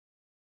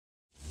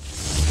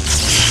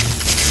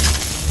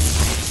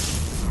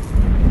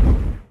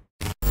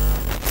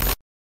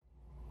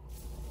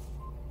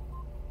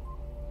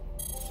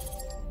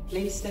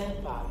Please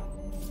stand by.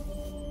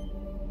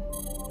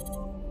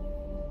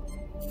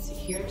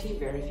 Security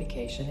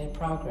verification in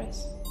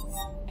progress.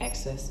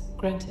 Access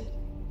granted.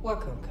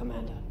 Welcome,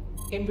 Commander.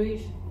 In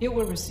brief, you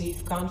will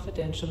receive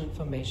confidential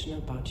information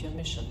about your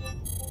mission.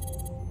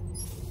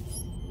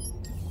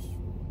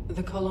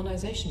 The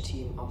colonization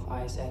team of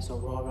ISS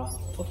Aurora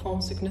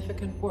performed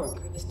significant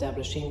work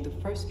establishing the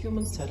first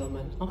human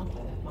settlement on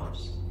planet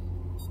Mars.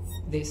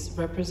 This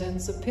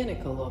represents the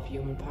pinnacle of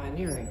human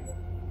pioneering,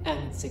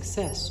 and its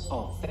success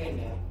or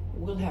failure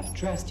will have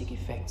drastic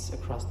effects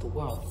across the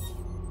world.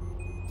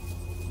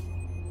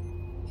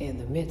 In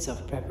the midst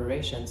of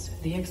preparations,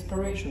 the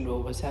exploration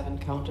rovers have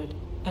encountered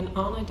an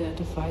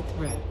unidentified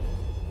threat.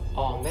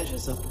 All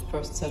measures of the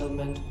first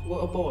settlement were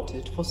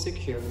aborted for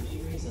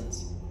security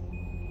reasons.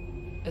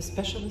 A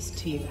specialist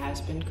team has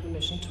been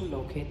commissioned to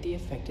locate the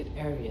affected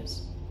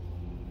areas.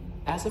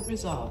 As a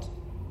result,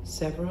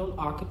 several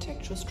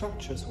architectural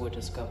structures were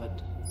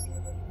discovered.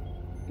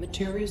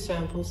 Material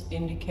samples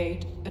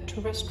indicate a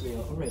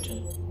terrestrial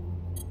origin.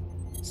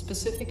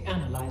 Specific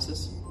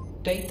analyses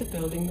date the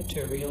building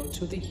material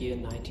to the year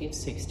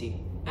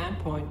 1960 and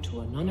point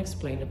to an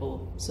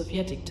unexplainable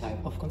Sovietic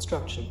type of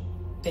construction.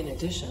 In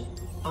addition,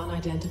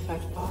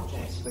 unidentified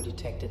objects were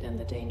detected in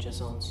the danger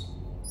zones.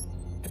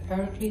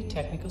 Apparently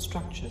technical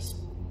structures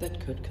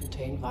that could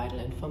contain vital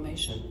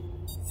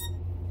information.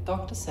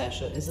 Dr.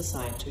 Sasha is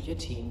assigned to your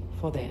team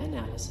for their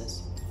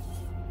analysis.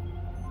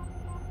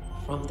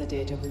 From the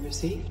data we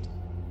received,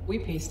 we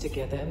pieced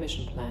together a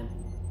mission plan,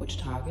 which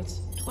targets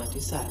 20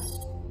 sites.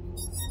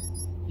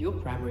 Your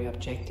primary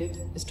objective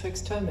is to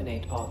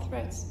exterminate all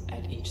threats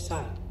at each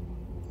site.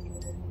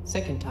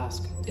 Second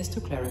task is to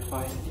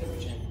clarify the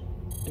origin,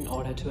 in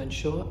order to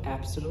ensure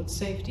absolute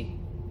safety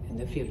in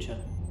the future.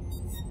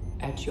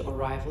 At your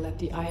arrival at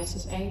the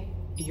ISSA,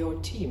 your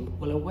team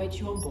will await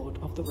you on board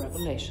of the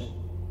Revelation.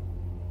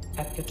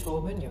 Edgar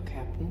Tobin, your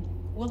captain,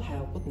 will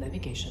help with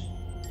navigation.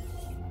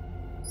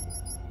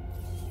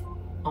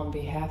 On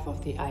behalf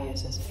of the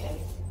ISSA,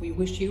 we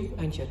wish you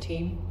and your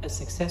team a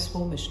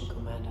successful mission,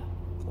 Commander.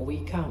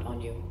 We count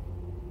on you.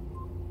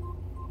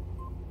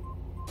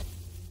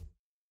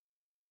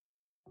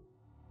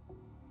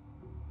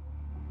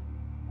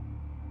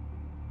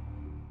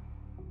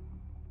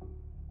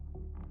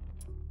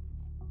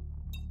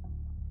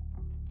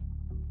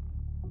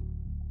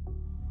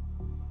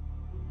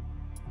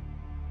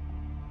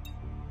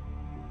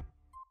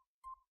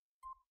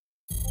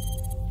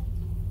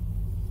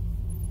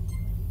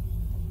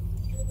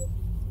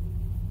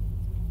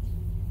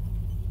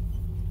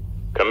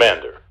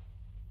 Commander,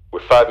 we're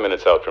 5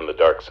 minutes out from the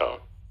dark zone.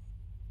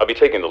 I'll be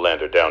taking the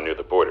lander down near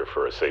the border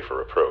for a safer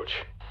approach.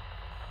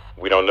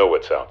 We don't know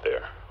what's out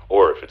there,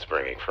 or if it's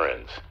bringing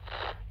friends.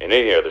 In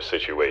any other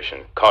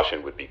situation,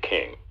 caution would be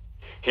king.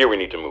 Here we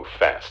need to move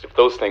fast. If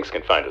those things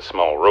can find a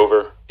small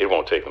rover, it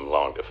won't take them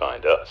long to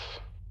find us.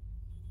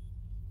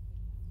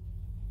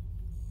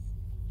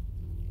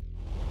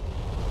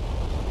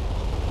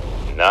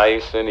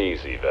 Nice and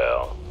easy,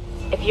 Val.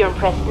 If you're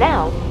impressed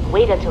now,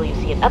 wait until you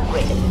see it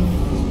upgraded.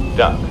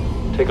 Doc,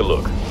 take a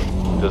look.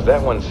 Does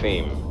that one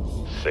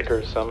seem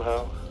sicker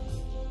somehow?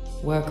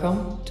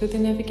 Welcome to the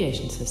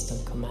navigation system,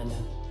 Commander.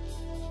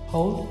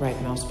 Hold right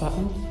mouse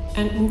button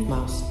and move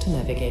mouse to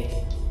navigate.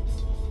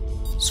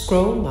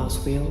 Scroll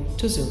mouse wheel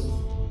to zoom.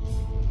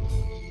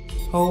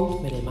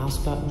 Hold middle mouse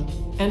button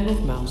and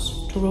move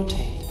mouse to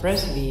rotate.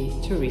 Press V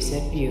to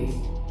reset view.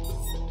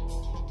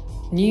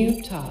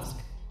 New task.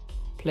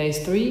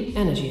 Place 3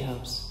 energy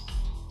hubs.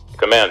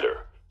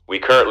 Commander, we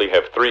currently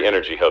have 3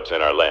 energy hubs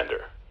in our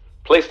lander.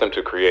 Place them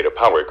to create a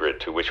power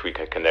grid to which we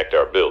can connect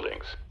our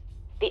buildings.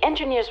 The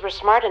engineers were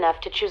smart enough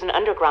to choose an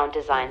underground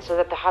design so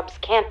that the hubs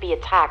can't be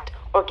attacked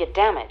or get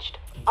damaged.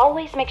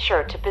 Always make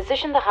sure to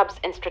position the hubs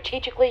in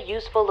strategically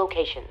useful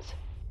locations.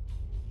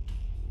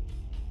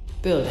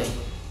 Building.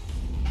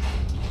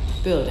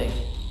 Building.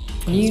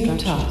 New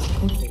task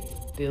complete.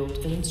 Build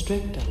an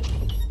extractor.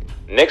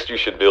 Next, you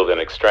should build an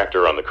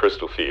extractor on the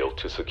crystal field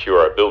to secure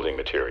our building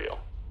material.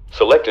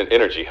 Select an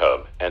energy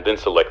hub and then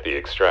select the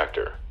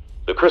extractor.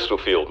 The crystal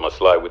field must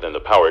lie within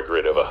the power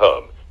grid of a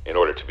hub in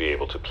order to be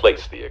able to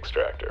place the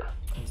extractor.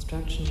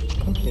 Construction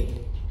complete.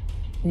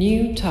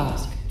 New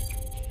task.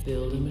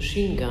 Build a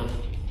machine gun.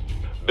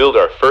 Build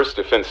our first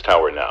defense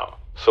tower now.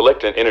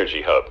 Select an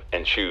energy hub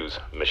and choose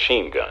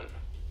machine gun.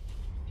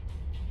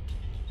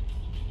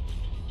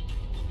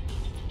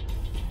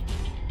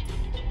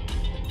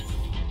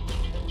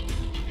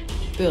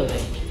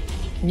 Building.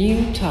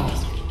 New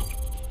task.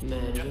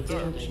 Manual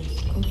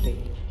functions complete.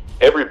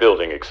 Every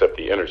building except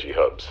the energy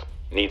hubs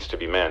needs to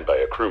be manned by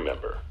a crew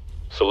member.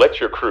 Select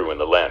your crew in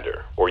the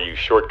lander, or use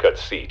shortcut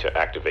C to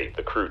activate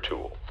the crew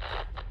tool.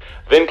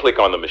 Then click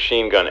on the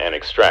machine gun and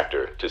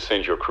extractor to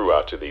send your crew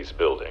out to these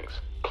buildings.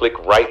 Click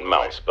right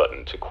mouse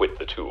button to quit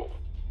the tool.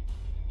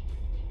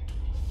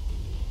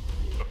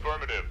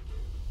 Affirmative.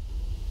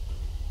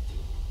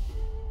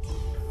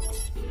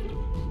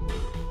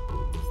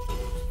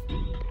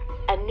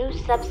 A new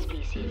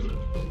subspecies.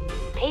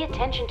 Pay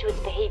attention to its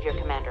behavior,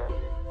 Commander.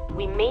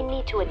 We may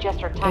need to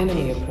adjust our tactics.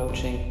 Enemy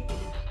approaching.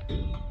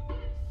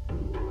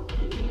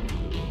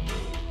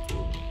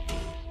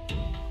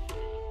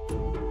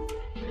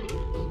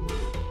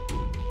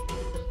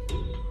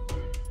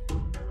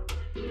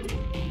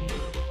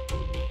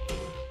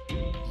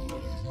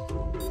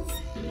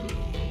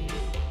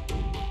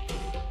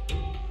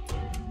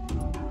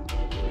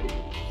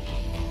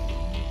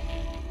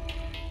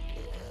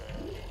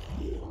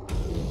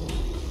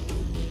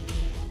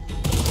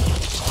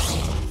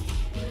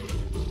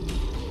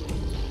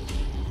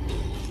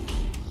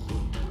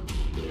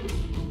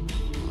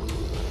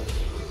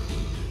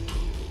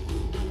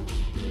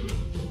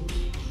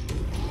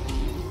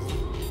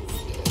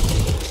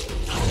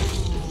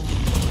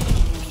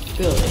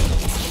 Building.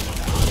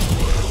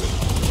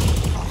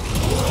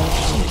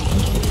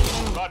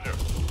 Roger.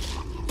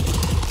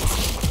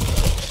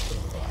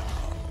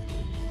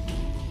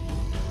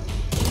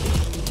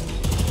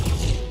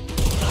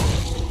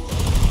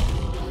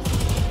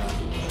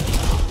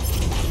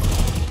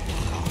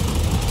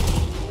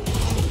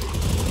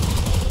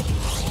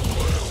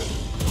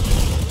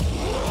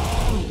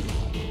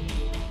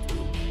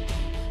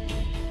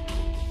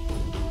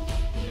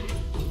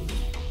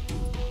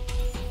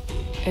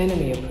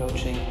 Enemy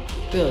approaching.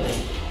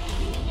 Building.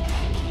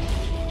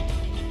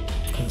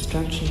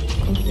 Construction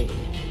complete.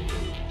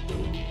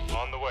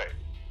 On the way.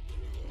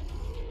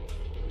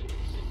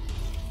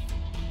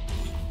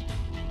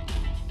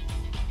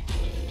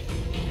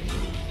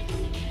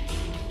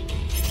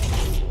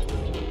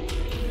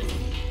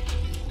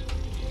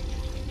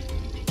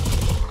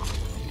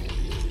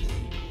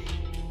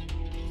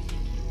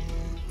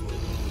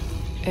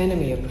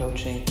 Enemy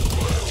approaching.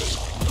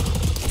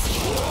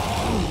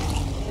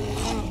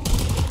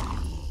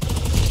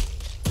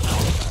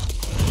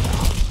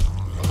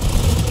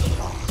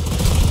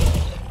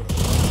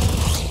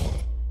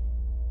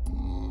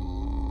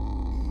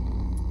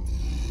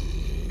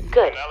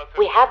 Good.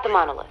 We have the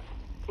monolith.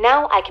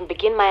 Now I can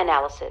begin my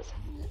analysis.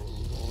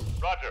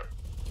 Roger.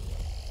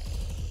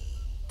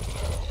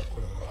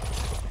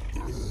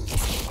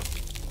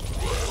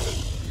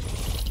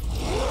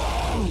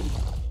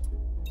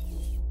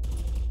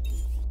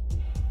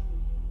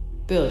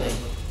 Building.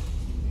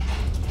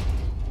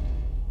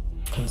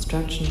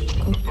 Construction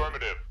complete.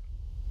 Affirmative.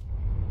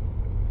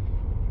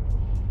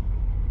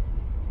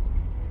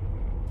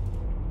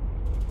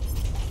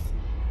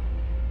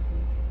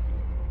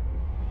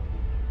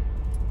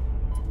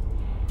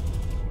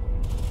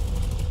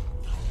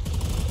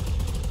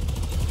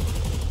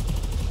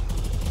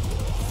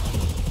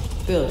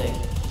 Building.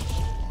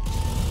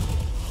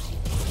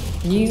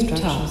 New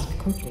task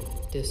complete.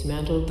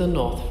 Dismantle the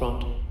north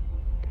front.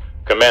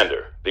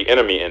 Commander, the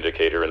enemy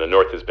indicator in the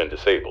north has been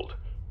disabled.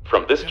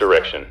 From this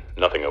direction,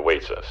 nothing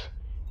awaits us.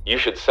 You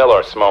should sell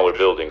our smaller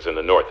buildings in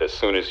the north as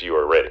soon as you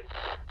are ready.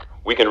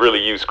 We can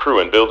really use crew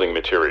and building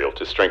material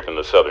to strengthen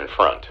the southern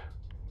front.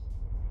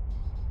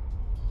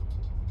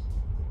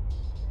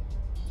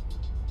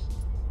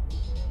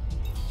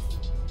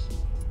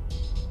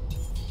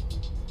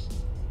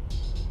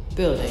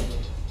 Building.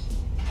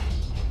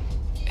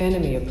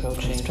 Enemy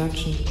approaching.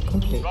 Construction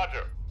complete.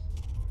 Roger.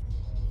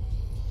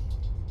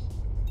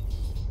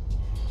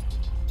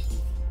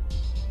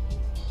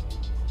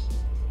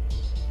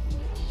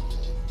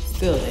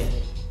 Building.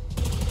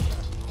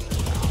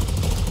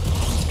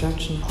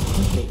 Construction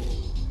complete.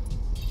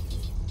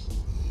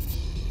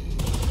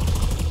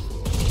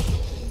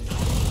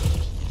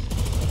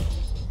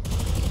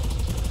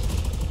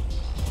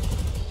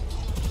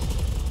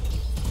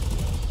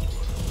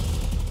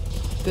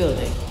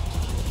 Building.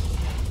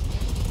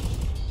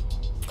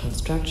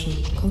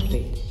 Construction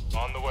complete.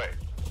 On the way.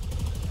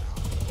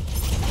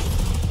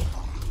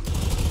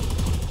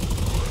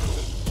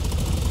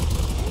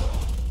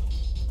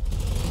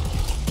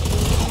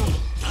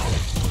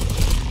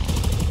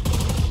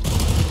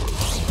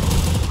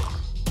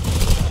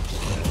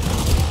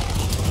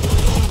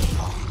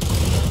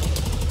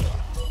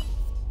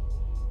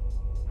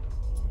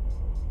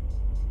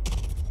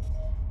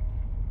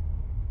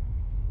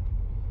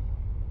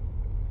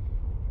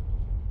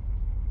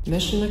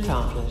 Mission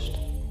accomplished.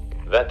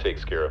 That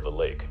takes care of the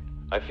lake.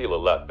 I feel a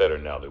lot better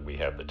now that we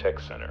have the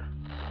tech center.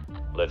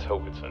 Let's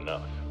hope it's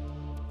enough.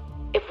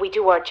 If we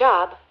do our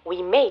job,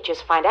 we may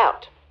just find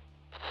out.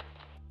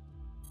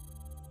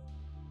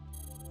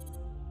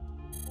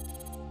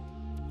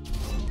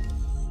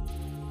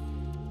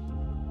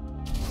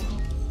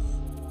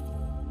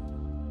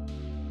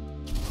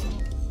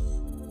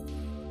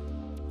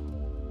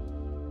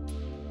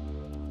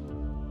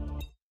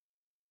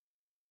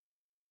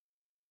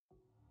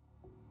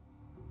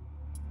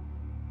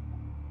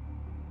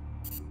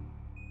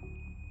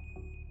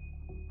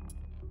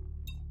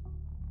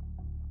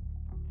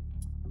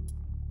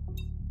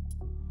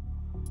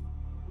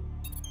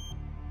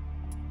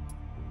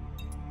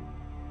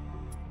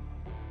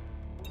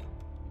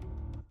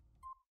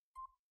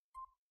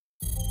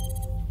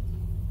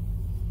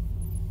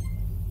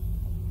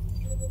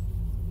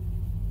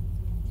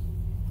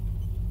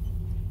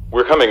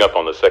 We're coming up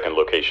on the second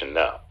location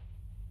now.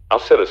 I'll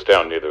set us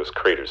down near those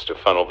craters to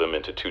funnel them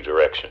into two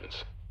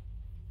directions.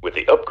 With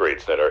the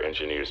upgrades that our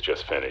engineers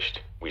just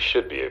finished, we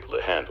should be able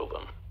to handle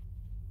them.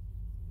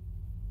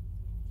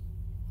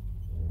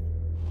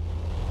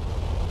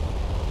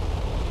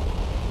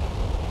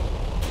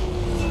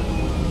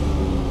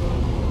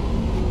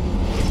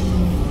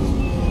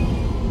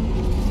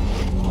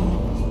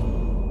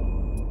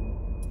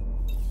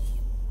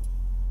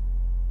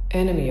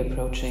 Enemy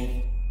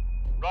approaching.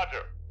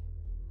 Roger.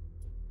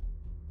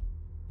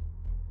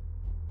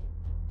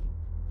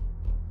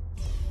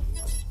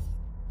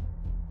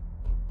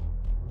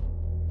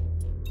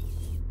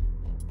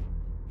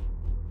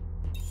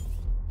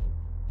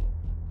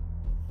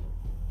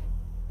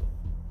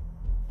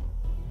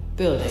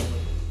 Building.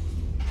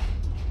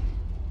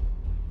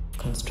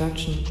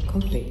 Construction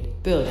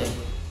complete. Building.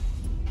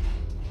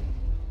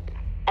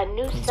 A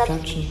new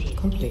Construction subspecies.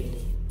 complete.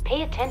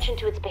 Pay attention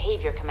to its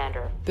behavior,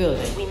 Commander.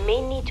 Building. We may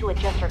need to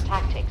adjust our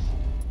tactics.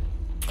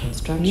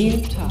 Construction.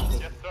 New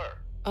task. Yes, sir.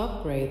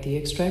 Upgrade the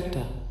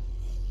extractor.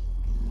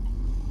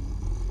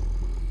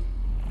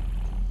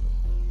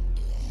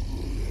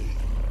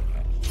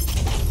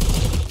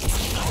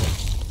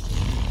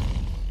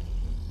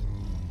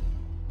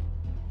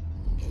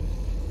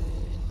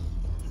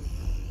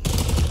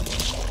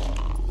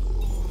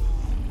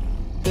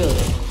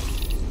 Building.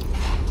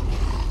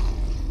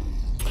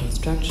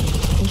 Construction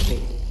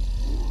complete.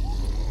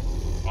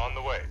 On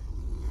the way.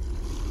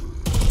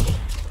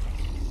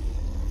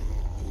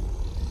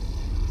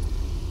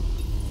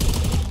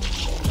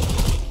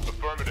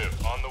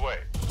 Affirmative, on the way.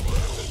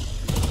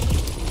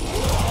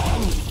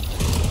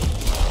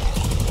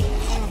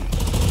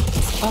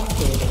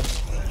 Upgrading.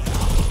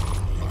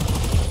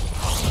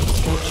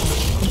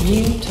 Construction.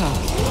 New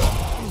task.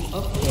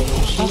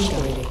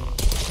 Upgrading.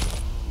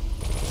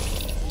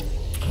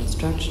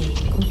 Construction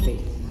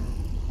complete.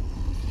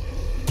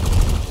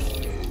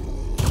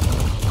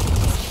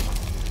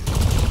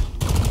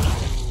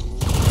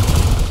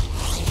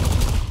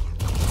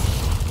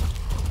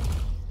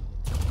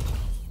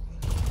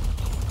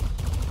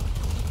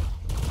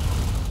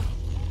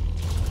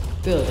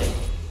 Building.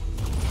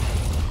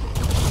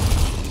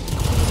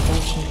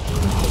 Construction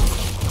complete.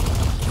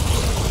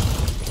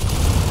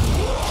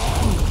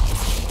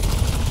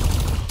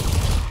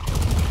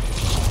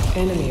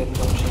 Enemy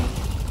approaching.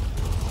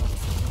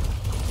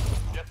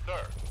 Yes,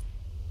 sir.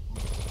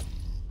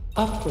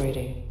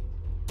 Upgrading.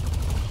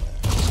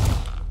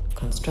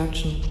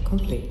 Construction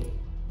complete.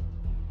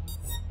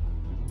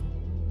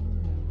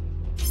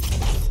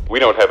 We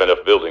don't have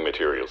enough building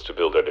materials to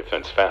build our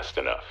defense fast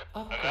enough.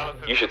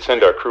 Upgrading. You should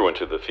send our crew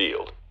into the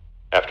field.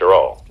 After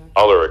all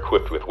are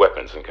equipped with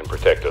weapons and can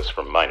protect us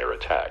from minor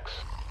attacks.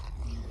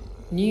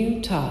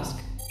 New task.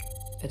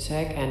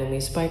 Attack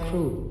enemies by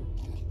crew.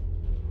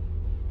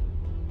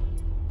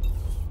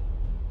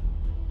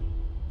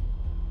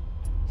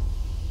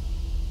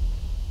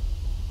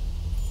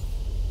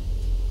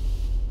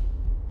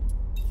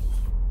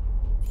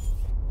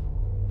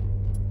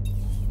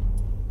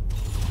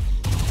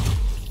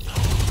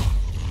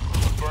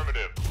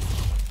 Affirmative.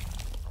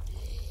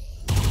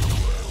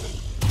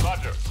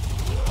 Roger.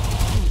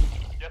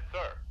 Yes,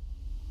 sir.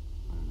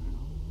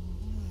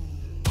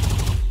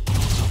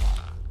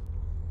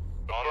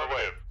 On our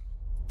way.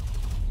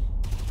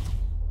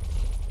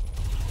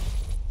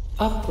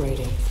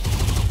 Upgrading.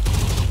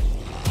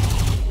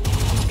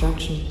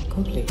 Construction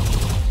complete.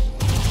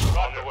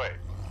 On the way.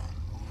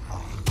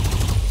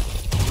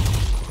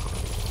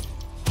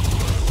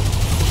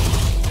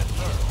 Yes,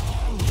 sir.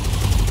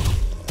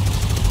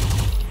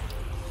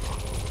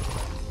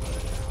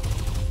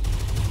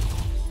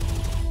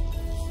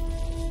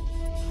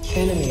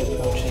 Enemy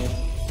approaching.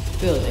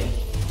 Building.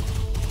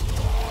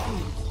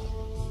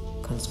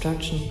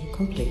 Construction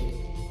complete.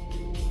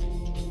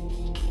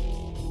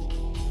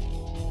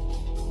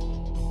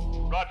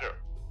 Roger.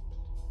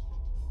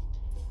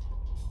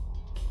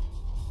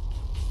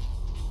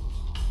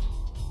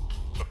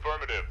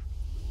 Affirmative.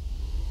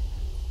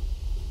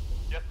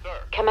 Yes, sir.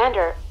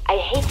 Commander, I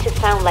hate to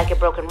sound like a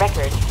broken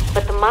record,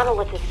 but the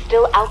monolith is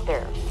still out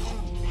there.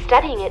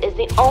 Studying it is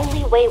the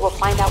only way we'll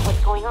find out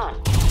what's going on.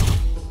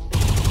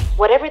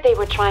 Whatever they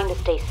were trying to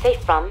stay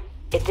safe from,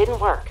 it didn't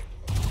work.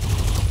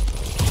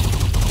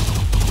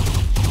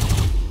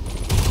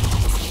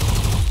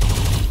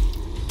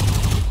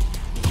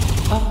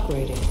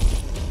 Upgrading.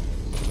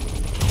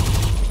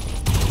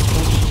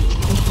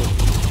 Construction complete.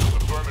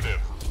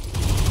 Affirmative.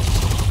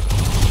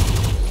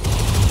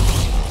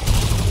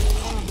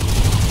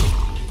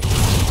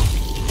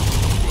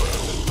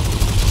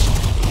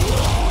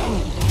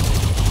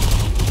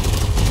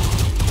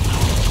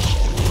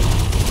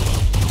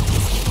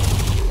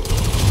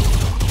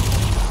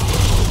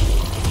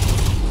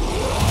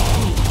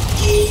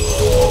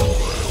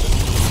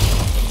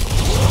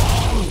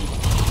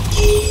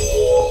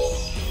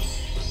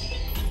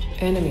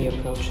 Enemy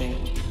approaching.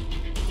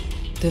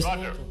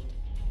 Dismantled.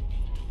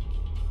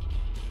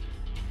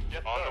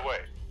 Yes, on the way.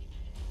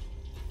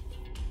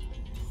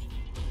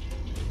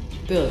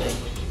 Building.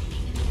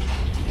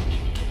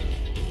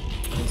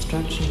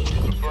 Construction.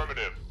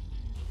 Affirmative.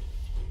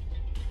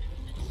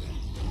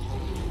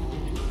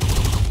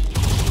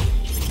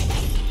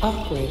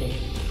 Upgrading.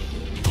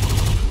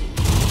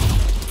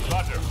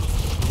 Roger.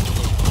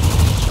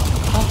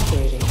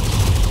 Upgrading.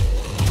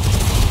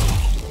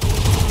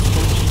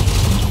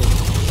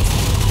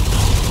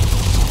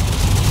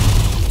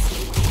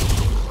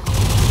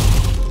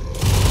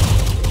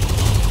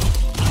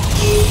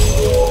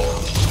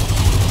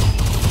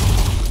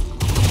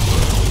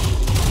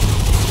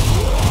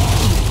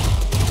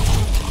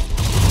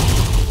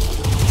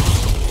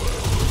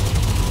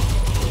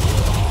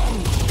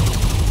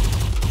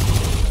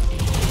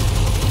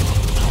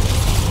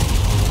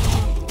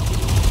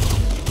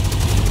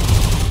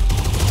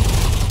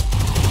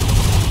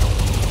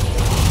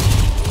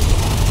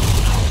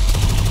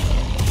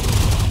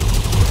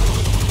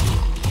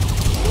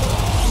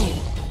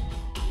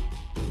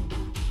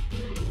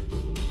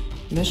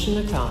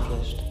 Mission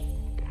accomplished.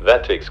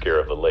 That takes care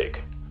of the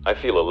lake. I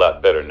feel a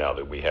lot better now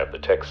that we have the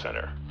tech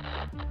center.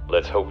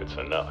 Let's hope it's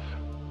enough.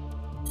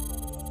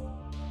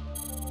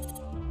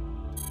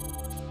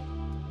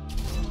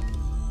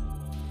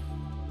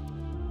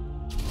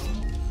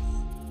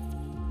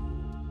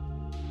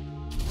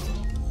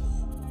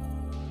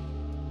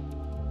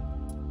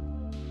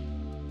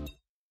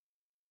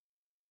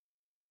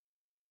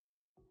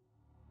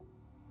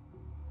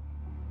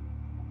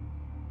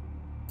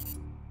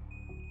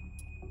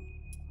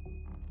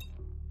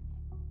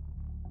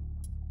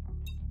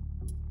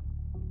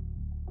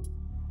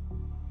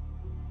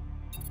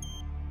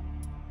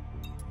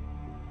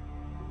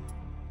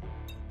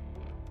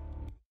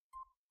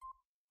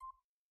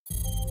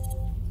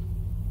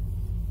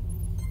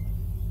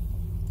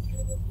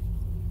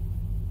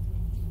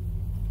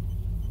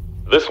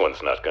 This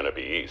one's not gonna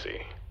be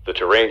easy. The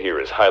terrain here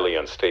is highly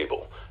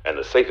unstable, and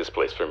the safest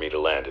place for me to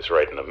land is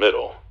right in the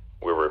middle,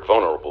 where we're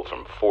vulnerable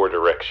from 4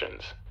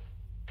 directions.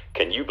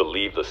 Can you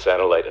believe the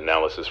satellite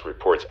analysis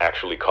reports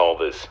actually call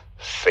this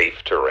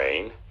safe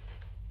terrain?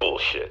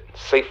 Bullshit.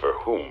 Safe for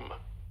whom?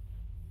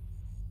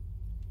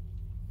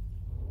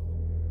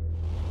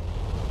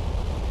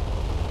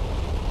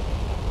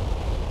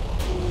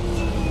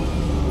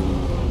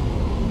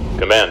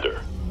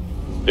 Commander,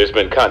 there's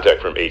been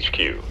contact from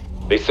HQ.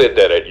 They said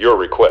that at your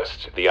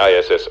request, the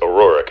ISS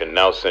Aurora can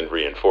now send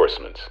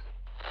reinforcements.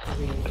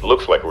 It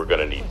looks like we're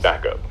gonna need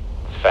backup.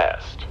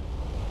 Fast.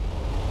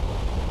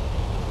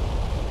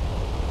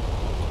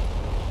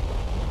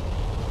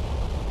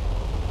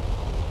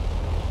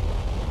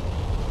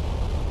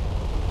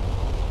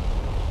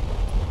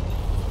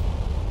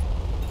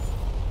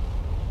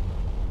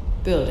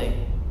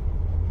 Building.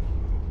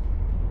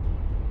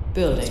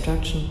 Building.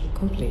 Construction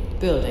complete.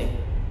 Building.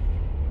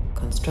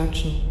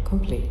 Construction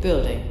complete.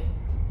 Building.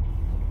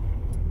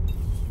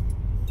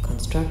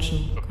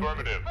 Construction.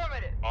 Affirmative.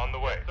 On the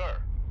way, sir.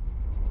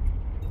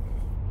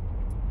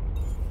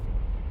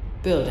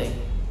 Building.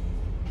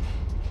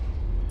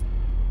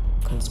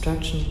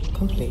 Construction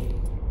complete.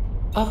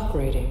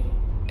 Upgrading.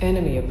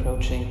 Enemy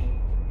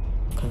approaching.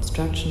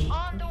 Construction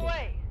On the complete.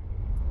 way.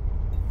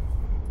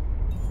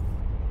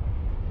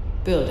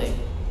 Building.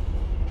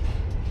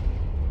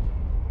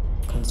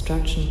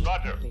 Construction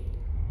Roger. complete.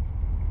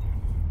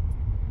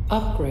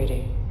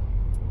 Upgrading.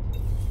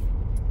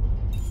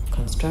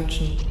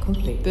 Construction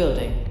complete.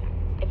 Building.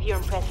 If you're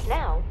impressed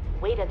now,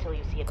 wait until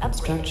you see it upgraded.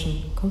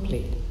 Construction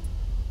complete.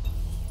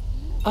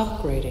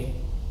 Upgrading.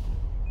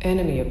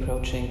 Enemy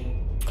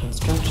approaching.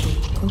 Construction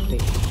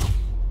complete.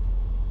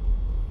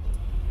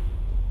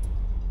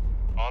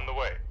 On the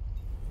way.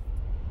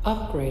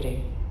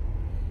 Upgrading.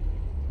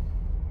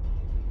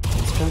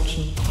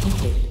 Construction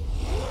complete.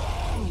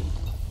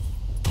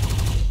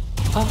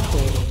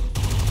 Upgrading.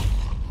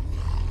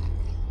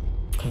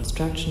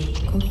 Construction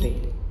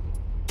complete.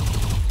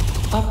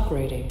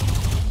 Upgrading.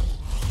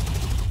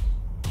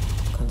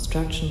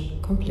 Construction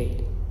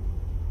complete.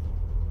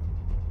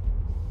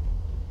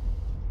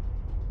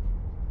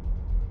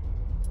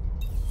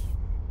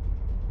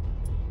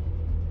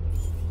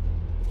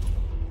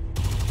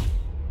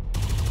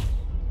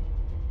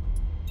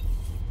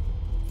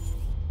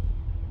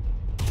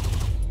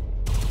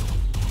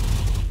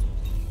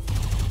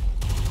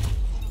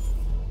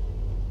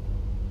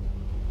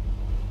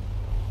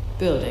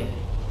 Building.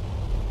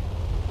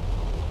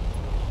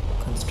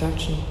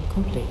 Construction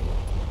complete.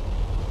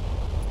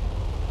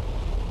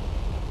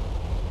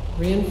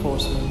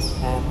 Reinforcements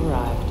have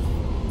arrived.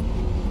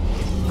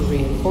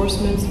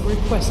 Reinforcements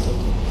requested.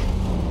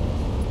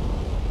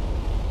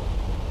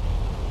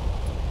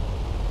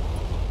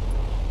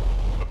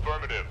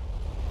 Affirmative.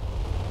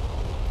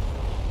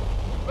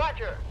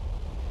 Roger.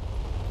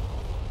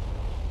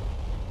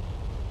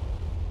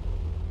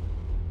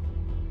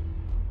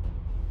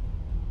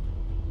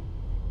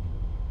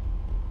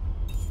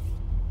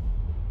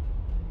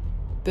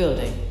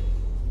 Building.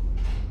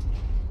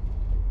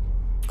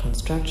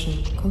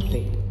 Construction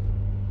complete.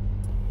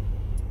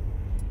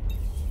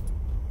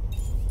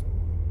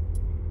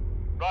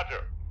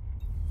 Roger.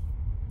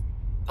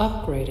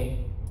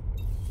 Upgrading.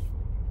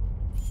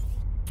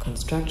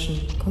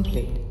 Construction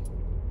complete.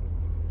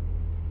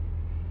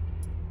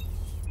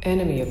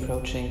 Enemy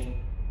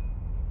approaching.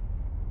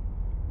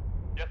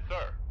 Yes,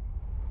 sir.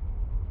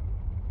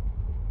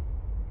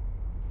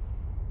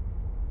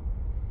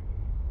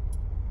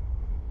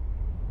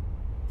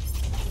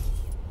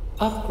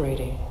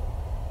 Upgrading.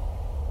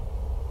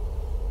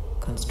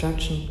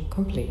 Construction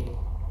complete.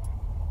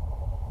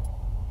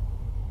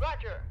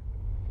 Roger.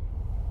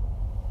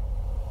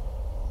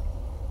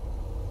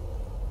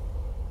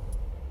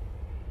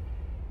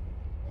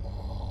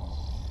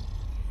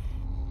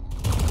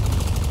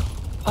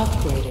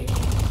 Upgrading.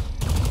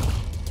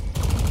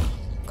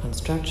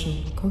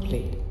 Construction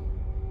complete.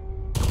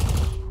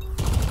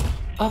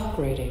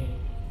 Upgrading.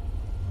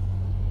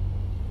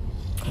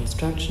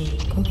 Construction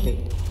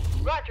complete.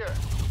 Roger.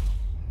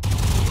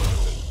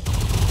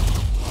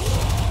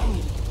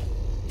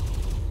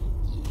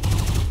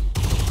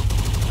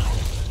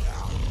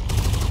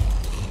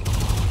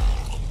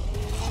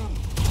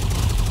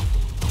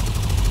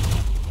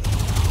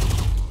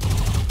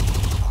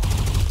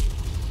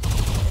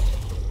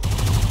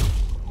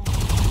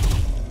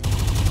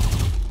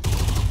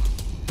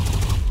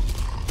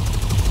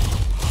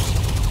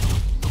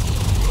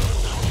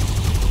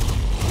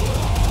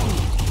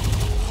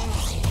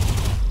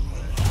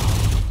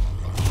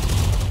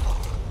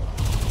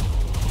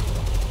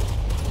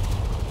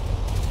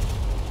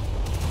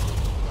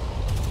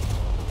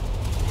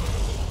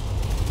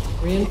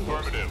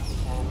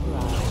 Reinforcements have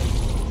arrived.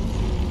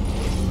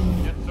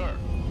 Yes, sir.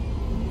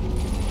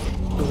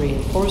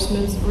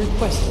 Reinforcements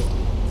requested.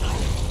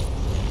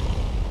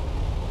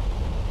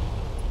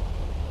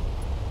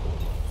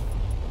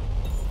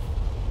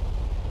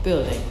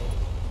 Building.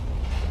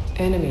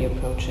 Enemy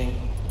approaching.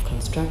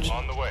 Construction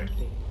On the way.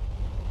 complete.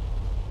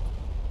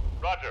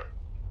 Roger.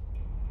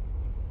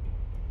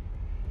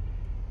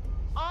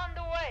 On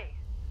the way.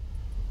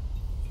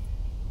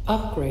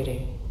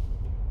 Upgrading.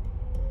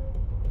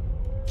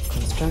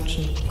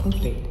 Construction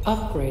complete.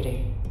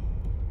 Upgrading.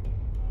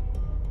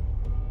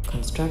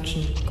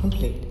 Construction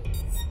complete.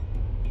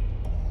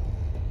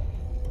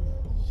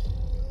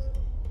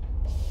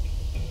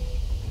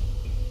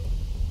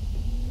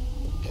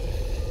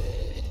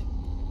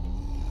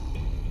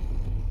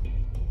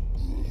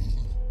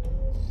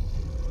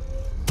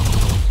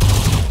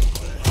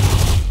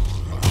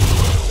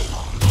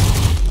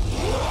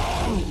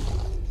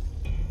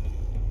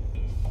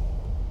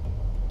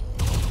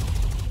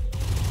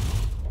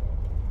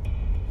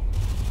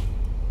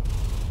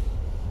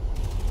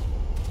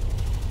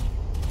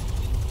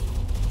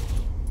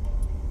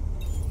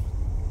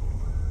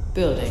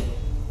 Building.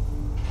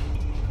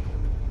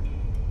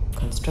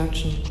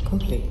 Construction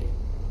complete.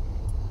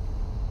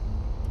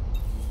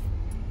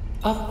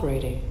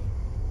 Upgrading.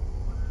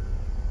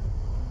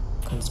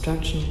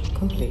 Construction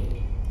complete.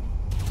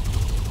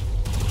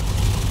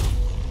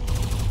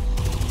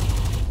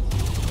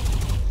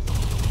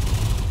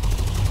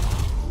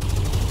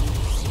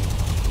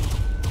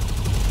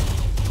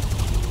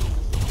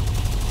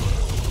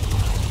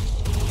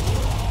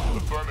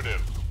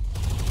 Affirmative.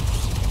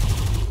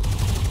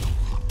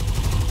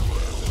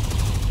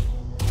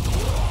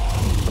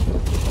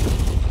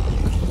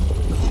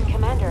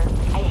 Commander,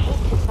 I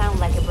hate to sound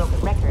like a broken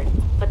record,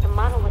 but the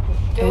monolith is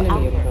still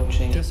Enemy out there.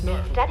 approaching.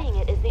 Studying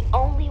it is the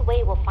only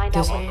way we'll find out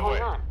what's Dismantle.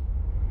 going on.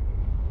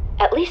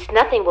 At least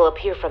nothing will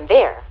appear from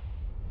there.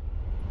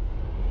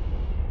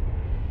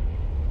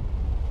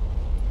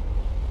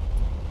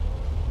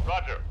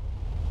 Roger.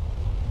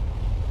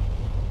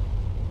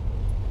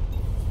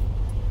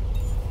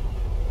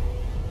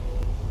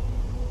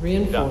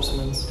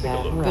 Reinforcements Take a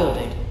have look. arrived.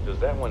 Building. Does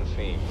that one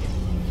seem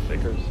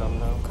thicker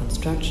somehow?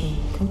 Construction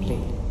complete.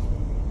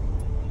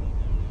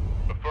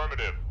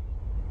 Affirmative.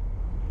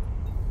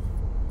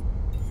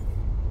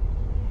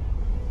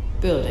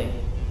 Building.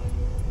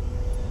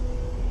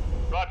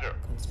 Roger.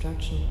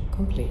 Construction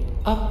complete.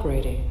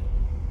 Upgrading.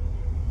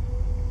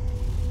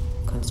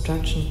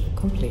 Construction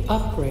complete.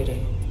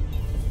 Upgrading.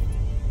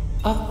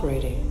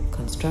 Upgrading.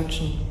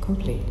 Construction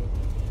complete.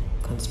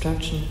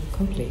 Construction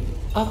complete.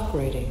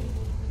 Upgrading.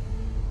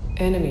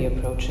 Enemy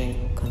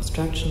approaching.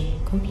 Construction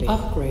complete.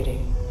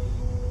 Upgrading.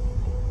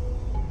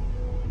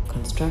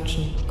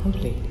 Construction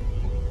complete.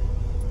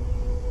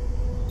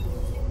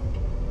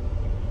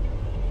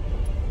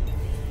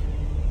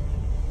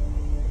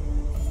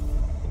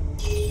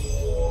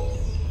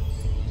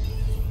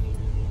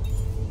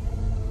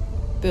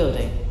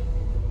 Building.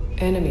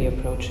 Enemy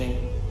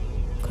approaching.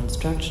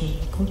 Construction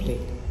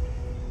complete.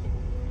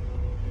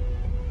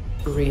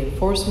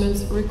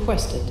 Reinforcements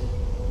requested.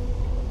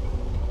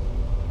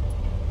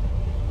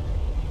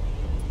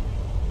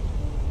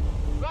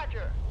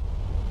 Roger.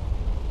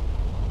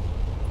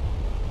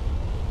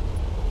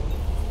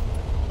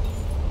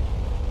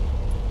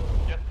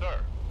 Yes, sir.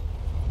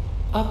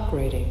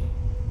 Upgrading.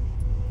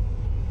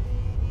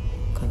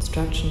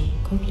 Construction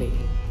complete.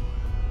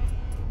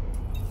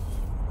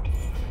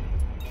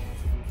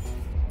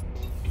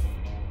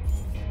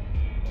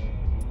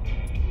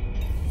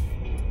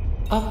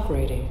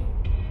 Upgrading.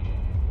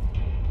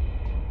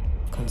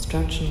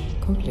 Construction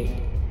complete.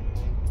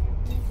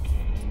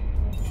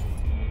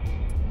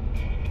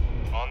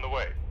 On the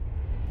way.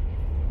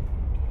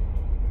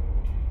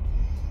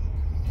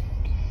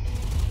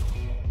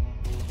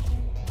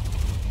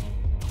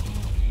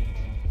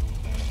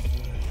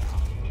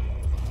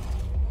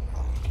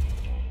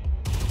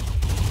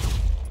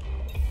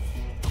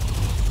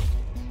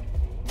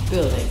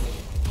 Building.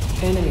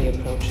 Enemy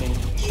approaching.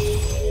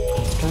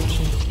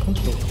 Construction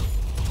complete.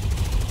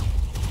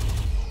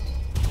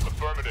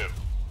 Affirmative.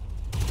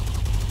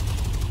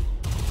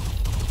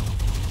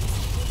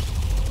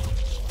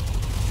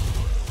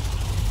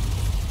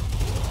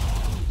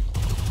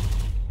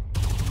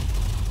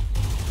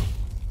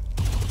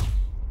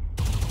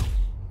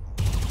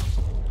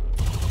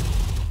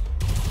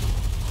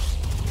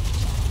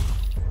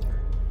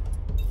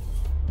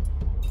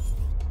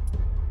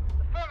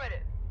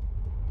 Affirmative.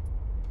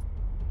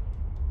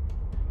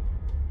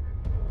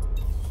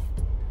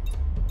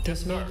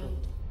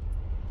 Dismantled.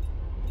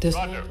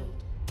 Dismantled.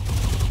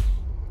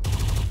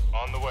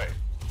 On the way.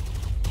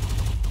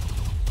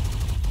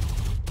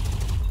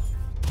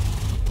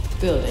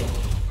 Building.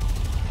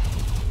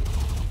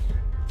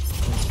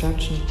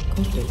 Construction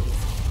complete.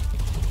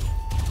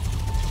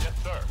 Yes,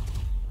 sir.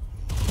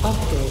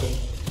 Upgrading.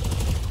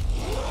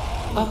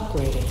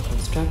 Upgrading.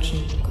 Construction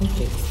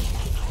complete.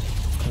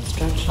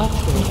 Construction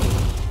upgrading.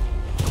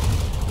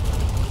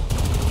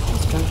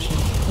 Construction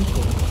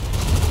complete.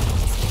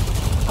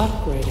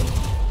 Upgrading.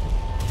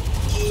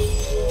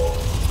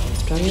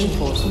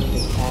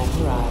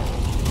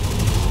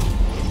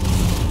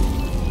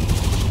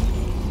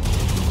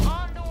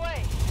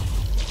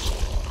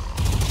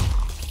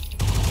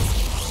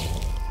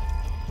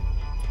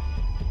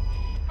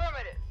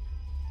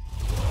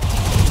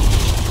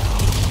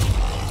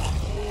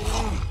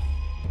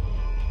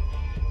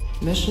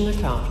 Mission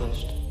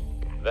accomplished.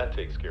 That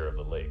takes care of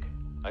the lake.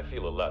 I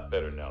feel a lot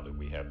better now that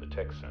we have the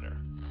tech center.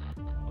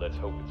 Let's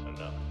hope it's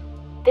enough.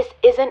 This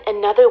isn't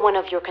another one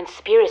of your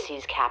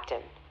conspiracies,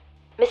 Captain.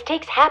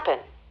 Mistakes happen.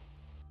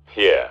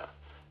 Yeah,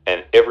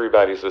 and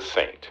everybody's a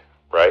saint,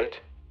 right?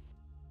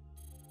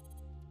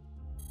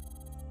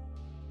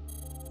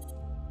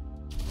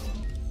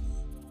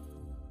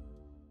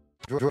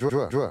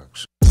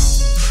 Drugs.